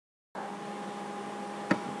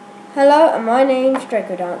Hello, and my name's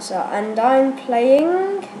Draco Dancer, and I'm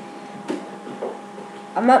playing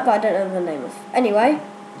a map that I don't know the name of. Anyway,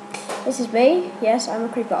 this is me. Yes, I'm a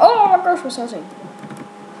creeper. Oh my gosh, we're starting.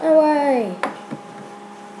 No way.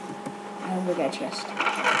 Oh, we get a chest.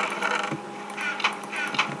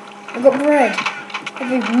 I've got bread.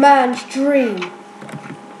 Every man's dream.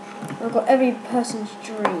 I've got every person's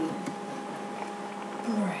dream.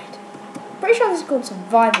 Bread. Pretty sure this is called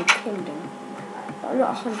Survival Kingdom. I'm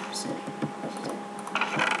not 100%.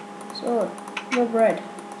 So, more bread.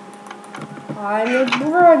 I'm a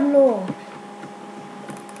bread lord.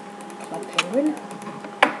 Club penguin.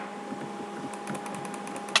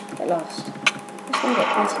 Get lost. I'm just gonna get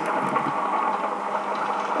eaten.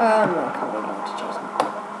 No, I can't be able to chase him.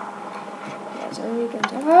 Yeah, it's only going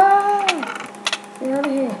to. Ah! Get out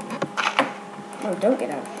of here. No, don't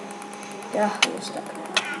get out. Yeah, you're stuck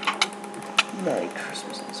now. Merry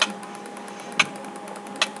Christmas, asshole.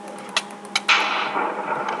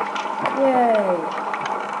 Yay!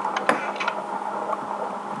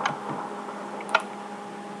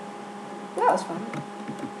 That was fun.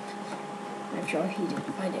 I'm sure he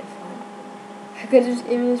didn't find it fun. Because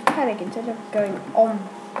it was panic instead of going on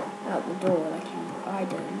out the door like I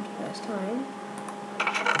did the first time.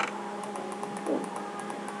 Ooh.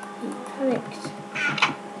 He panicked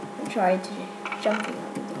and tried to jumping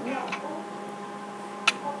out the door.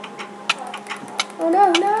 Oh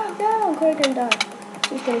no, no, no! I'm going to die.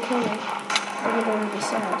 She's going to kill me. I'm going to be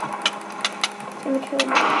sad. She's going to kill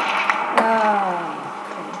me. Ah.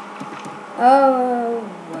 Oh,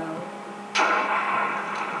 well.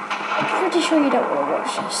 I'm pretty sure you don't want to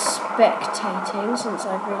watch us spectating since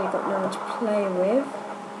I've really got no one to play with.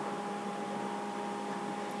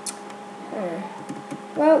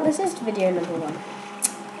 Well, this is video number 1.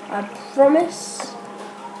 I promise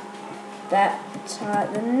that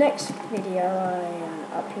the next video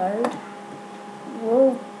I upload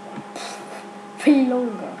will be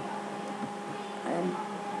longer and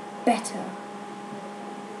better.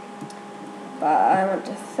 But I want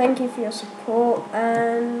to thank you for your support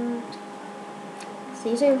and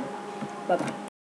see you soon. Bye bye.